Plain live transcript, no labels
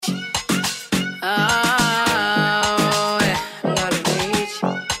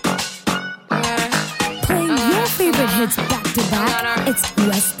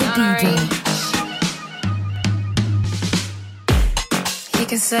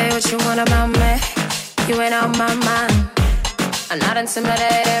say what you want about me. You ain't on my mind. I'm not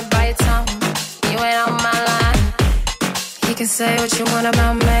intimidated by your tone. You ain't on my line. He can say what you want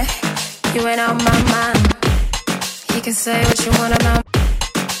about me. You ain't on my mind. He can say what you want about me.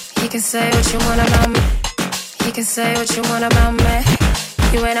 He can say what you want about me. He can say what you want about me.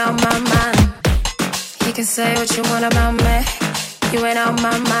 You ain't on my mind. He can say what you want about me. You ain't on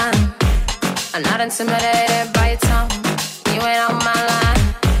my mind. I'm not intimidated by your tone. You ain't on my line.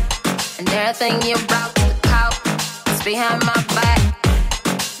 And everything you brought to the coat is behind my back.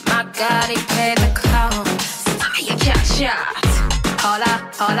 My God, he paid the cost. You can't shot. Hold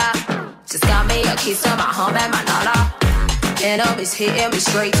up. Just got me a kiss on my home and my nana. Enemies hitting me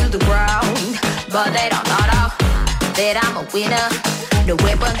straight to the ground, but they don't know that I'm a winner. The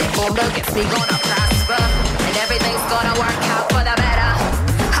weapon they formed against me gonna prosper, and everything's gonna work out for the better.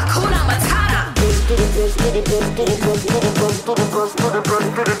 Hakuna Matata.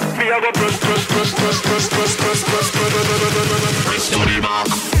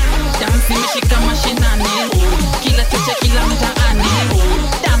 Dancing meshika mashinani, kila choche kila mtaani.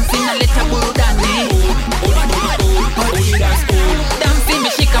 Dancing naleta burudani. Dancing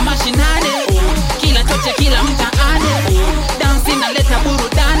meshika mashinani, kila choche kila mtaani. Dancing naleta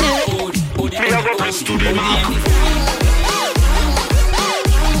burudani.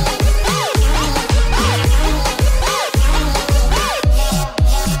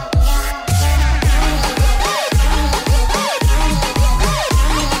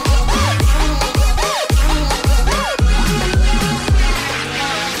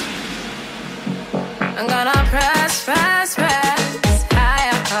 I'm gonna press,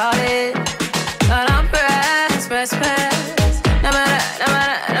 higher call it. Gonna press. No matter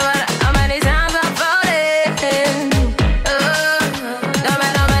how many times I'm falling. No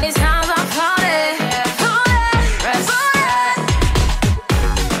matter how many times I'm falling. Press.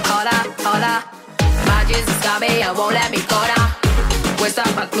 Hold up. My Jesus got me and won't let me go now. Where's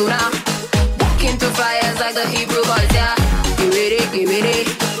up my clue now? Walking through fires like the Hebrew boys, yeah. Get with it.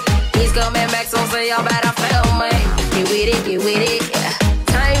 He's coming back, so say y'all better film me. Get with it, yeah.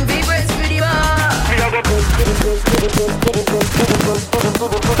 Time vibrates pretty much.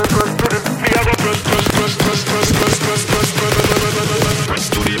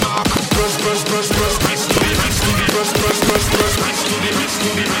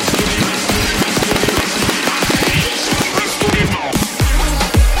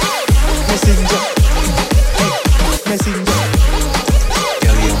 Messenger.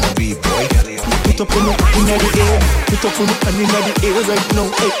 Put up on the air, put up on the air right now.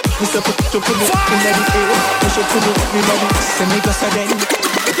 Hey, Mr. Put up on the air, push up on the say make us a day.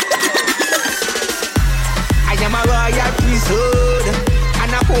 I am a royal priesthood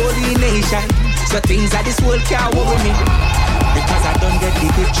and a holy nation, so things that this world can't worry me because I don't get the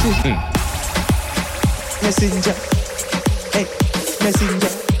victory. Messenger, hey,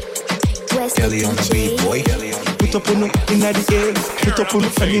 messenger. Kelly on the beat, boy. Put up on the air, put up on the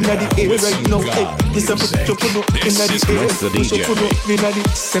air right now. Hey, this a put up on the air, push up on the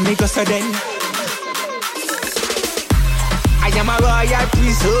say make us a day. I am a royal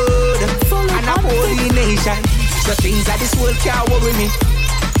priesthood and a holy nation, so things that this world can't worry me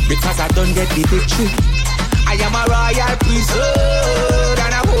because I don't get the victory. I am a royal priesthood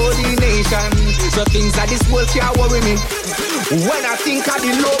and a holy nation, so things that this world can't worry me. When I think of the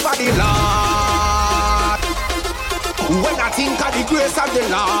love of the Lord, when I think of the grace of the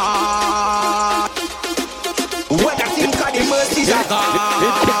Lord, when I think of the mercies of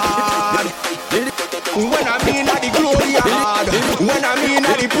God, when I mean of the glory of God, when I mean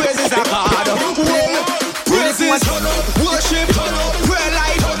of the praises of God, praises, worship, prayer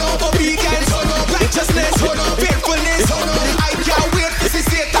life, obedience, righteousness, faithfulness. I can't wait to see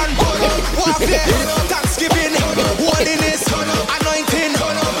Satan burn up. Warfare, thanksgiving, holiness, anointing,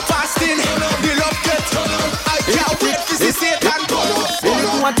 fasting, the love get. I can't wait to see Satan burn up.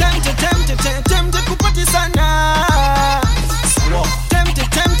 Tempted kupati sana.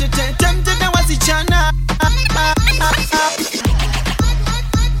 Tempted na wasichana.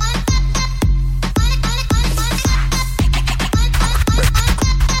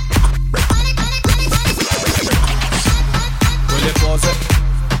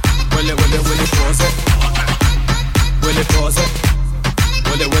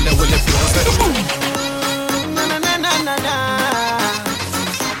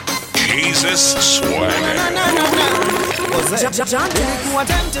 Jesus Swagger.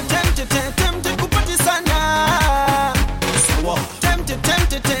 Tempted kupati sana.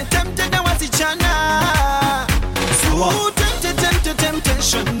 Tempted na wasichana.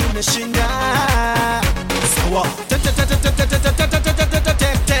 Temptation nimeshinda.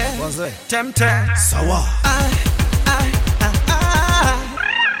 Tempted. Sawa.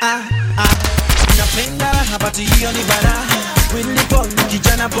 Napenda habati hiyo ni bara. Willy Paul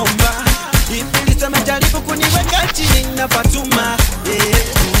kijana bomba. Ibilisi amejaribu kuniweka chini na Fatuma.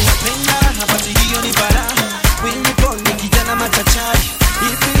 Napenda habati hiyo ni bara. Willy Paul kijana machachari.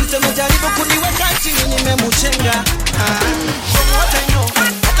 Ibilisi amejaribu kuniweka chini nimemuchenga. From what I know,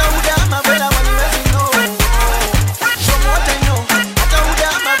 hata udama bela waniwezi know. From what I know, hata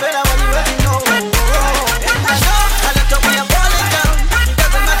udama bela waniwezi know. And I know, a lot of we are falling down. It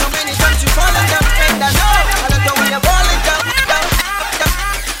doesn't matter many times you falling down. And I know, a lot of we are falling down.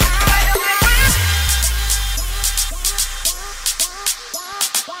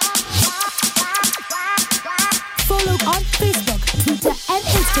 Follow on Facebook, Twitter and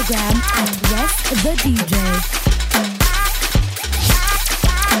Instagram at Wes the DJ.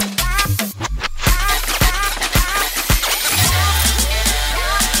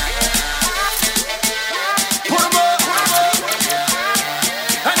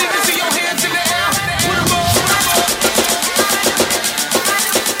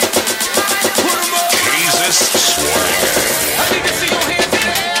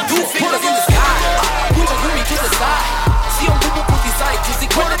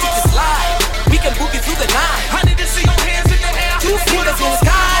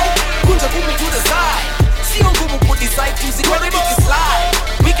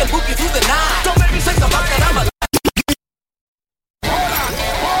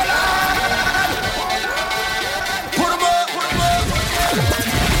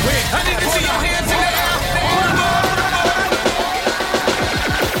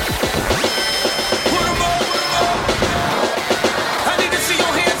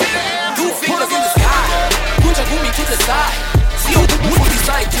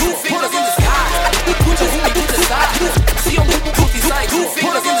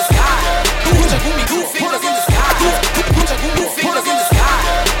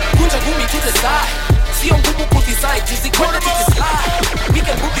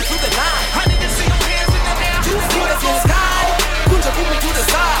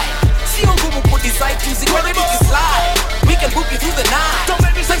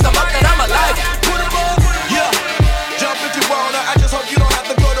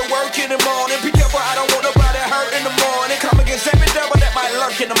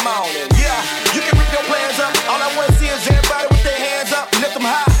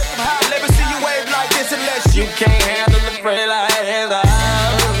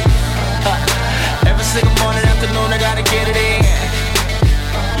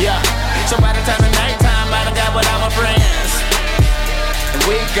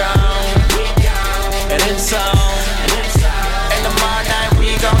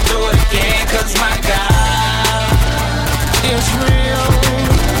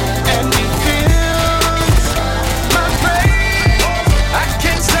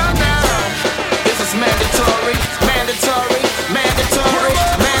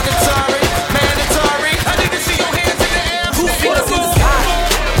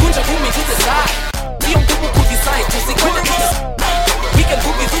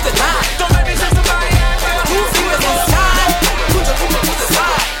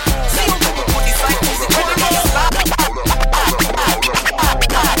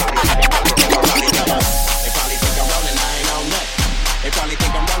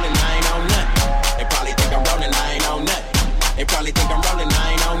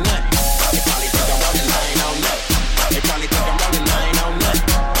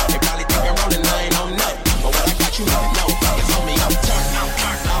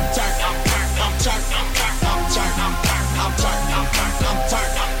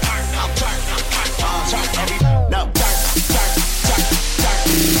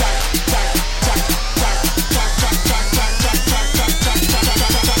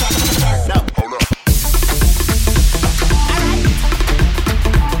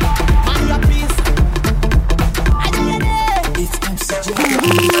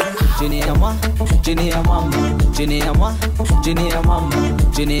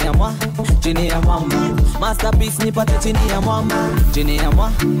 Masterpiece nipate chini ya mwamba. Chini ya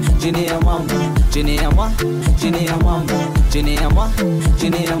mwamba, chini ya mwamba, chini ya mwamba, chini ya mwamba, chini ya mwamba,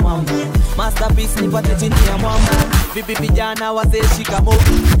 chini ya mwamba. Masterpiece nipate chini ya mwamba. Vipi vijana wazee shikamo,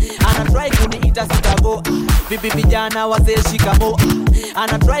 ana try kuniita sitago. Vipi vijana wazee shikamo,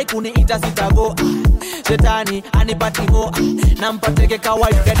 ana try kuniita sitago. Shetani anipati mo, nampateke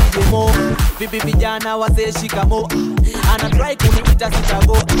kawaii kadije mo. Vipi vijana wazee shikamo, ana try kuniita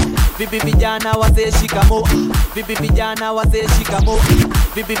sitago. Vipi vijana wazee shikamo, vipi vijana wazee shikamo,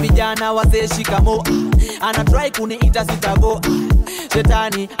 vipi vijana wazee shikamo, ana try kuniita sitago.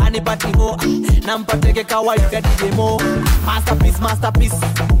 Shetani anipati mo, nampateke kawaida DJ Mo. Masterpiece, masterpiece,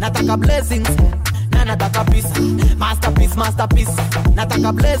 nataka blessings, na nataka peace. Masterpiece, masterpiece,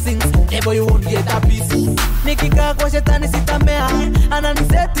 nataka blessings, never you won't get a piece. Nikikaa kwa shetani sitamea,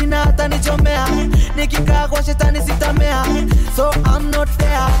 ananiseti na atanichomea. Nikikaa kwa shetani sitamea, so I'm not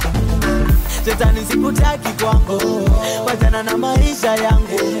there. Shetani sikutaki kwangu, wachana na maisha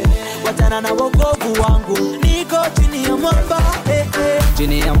yangu, wachana na wokovu wangu. Niko chini ya mwamba,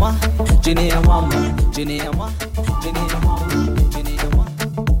 chini ya mwamba, chini ya mwamba, chini ya mwamba, chini ya mwamba, chini ya mwamba.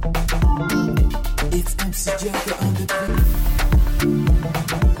 It's MC Jackie on the beat.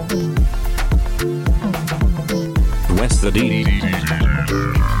 West the D.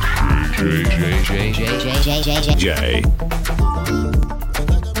 J.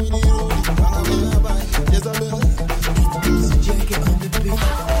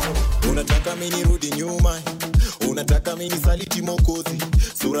 Unataka mimi rudi nyuma, unataka mimi saliti Mwokozi,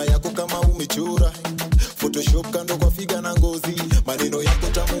 sura yako kama umechora Photoshop kando kwa figa na ngozi, maneno yako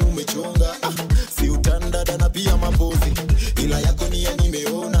tamu umechonga, si utandada na pia mapozi, ila yako ni ya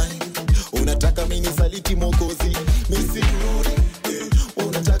nimeona. Unataka mimi saliti Mwokozi, misi rudi,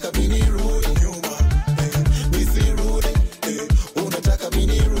 unataka mimi rudi nyuma, misi rudi, unataka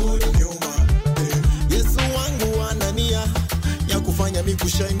mimi rudi nyuma. Yesu wangu anania ya kufanya mimi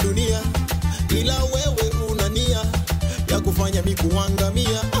kushine dunia, ila wewe unania ya kufanya mimi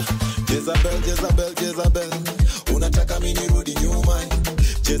kuangamia. Jezabel, Jezabel, Jezabel, unataka mimi nirudi nyuma.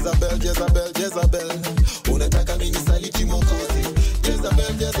 Jezabel, Jezabel, Jezabel, unataka mimi saliti Mwokozi.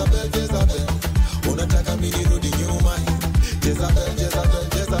 Jezabel, Jezabel, Jezabel, unataka mimi nirudi nyuma. Jezabel, Jezabel,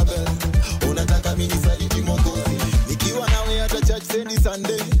 Jezabel, unataka mimi saliti Mwokozi. Nikiwa nawe hata church sendi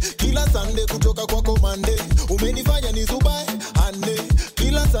Sunday, kila Sunday kutoka kwako Monday, umenifanya nizubae ande.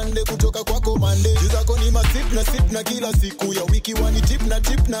 Kila Sunday kutoka kwako Monday, jizako ni masip na sip na kila siku ya wiki wani tip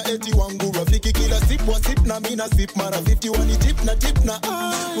na eti wangu rafiki. Kila sip wa sip na mina sip mara 50 wani tip na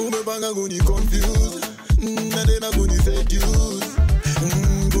umepanga kuni confuse na tena kuni seduce,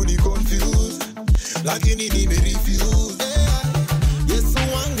 kuni confuse lakini nime refuse. Yesu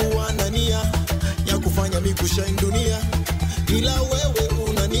wangu anania ya kufanya mimi kushine dunia, ila wewe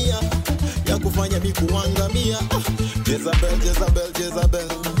unania ya kufanya mimi kuangamia. Jezabel, Jezabel,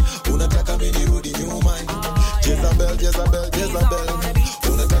 Jezabel, unataka mimi nirudi nyuma. Jezabel, Jezabel, Jezabel,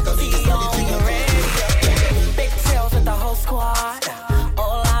 unataka mimi saliti Mwokozi. Big sales with the whole squad,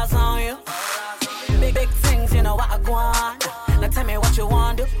 all eyes on you. Big things, you know what I want. Now tell me what you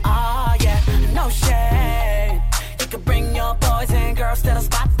want to do. Oh yeah, no shade. You can bring your boys and girls to the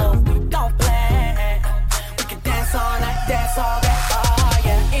spot though. Don't play. We can dance all night, dance all day. Oh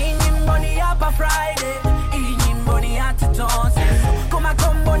yeah. Eating money up on Friday, eating money out to dances.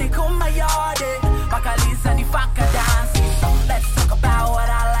 Come money, come my yard. Bakaliza ni faka dancing. So let's talk about what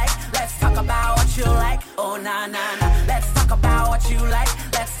I like. Let's talk about what you like. Oh na na na. Let's talk about what you like.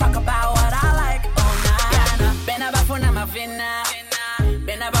 Let's talk about what I like. Oh na na. Bena bafuna mavina,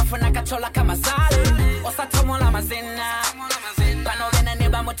 bena bafuna kachola kama sale. Osatomo la mazina, pano bena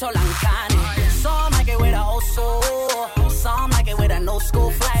neba motola nkani. Some like it with a old soul, some like it with a no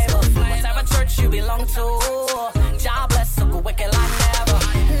school flavor. Whatever church you belong to, God bless so good wicked like never.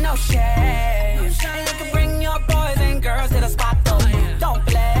 No shame. You can bring your boys and girls to the spot though. Don't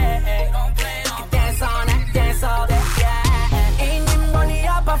play. You can dance on that, dance all day, yeah. Eating money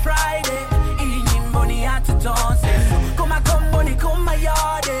up on Friday, eating money out to dances. Come money, come my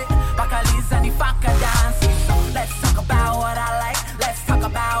yard. Bakaliza ni faka dancing. So let's talk about what I like. Let's talk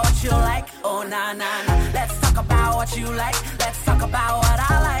about what you like. Oh na na na. Let's talk about what you like. Let's talk about what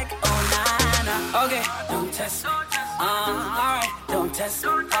I like. Oh na na. Okay, don't test me. Alright, don't test me.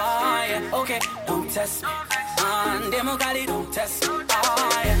 Oh yeah, okay, don't test me. Democracy, don't test me.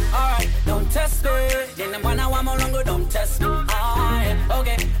 Oh yeah, alright, don't test me. Then the one I want more longer, don't test me. Oh yeah,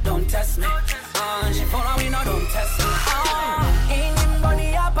 okay, don't test me. She follow me, no, don't test me. Eating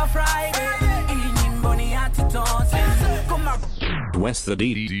money up a Friday, eating money out to dances. Come on. West the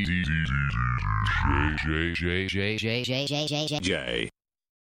D. J.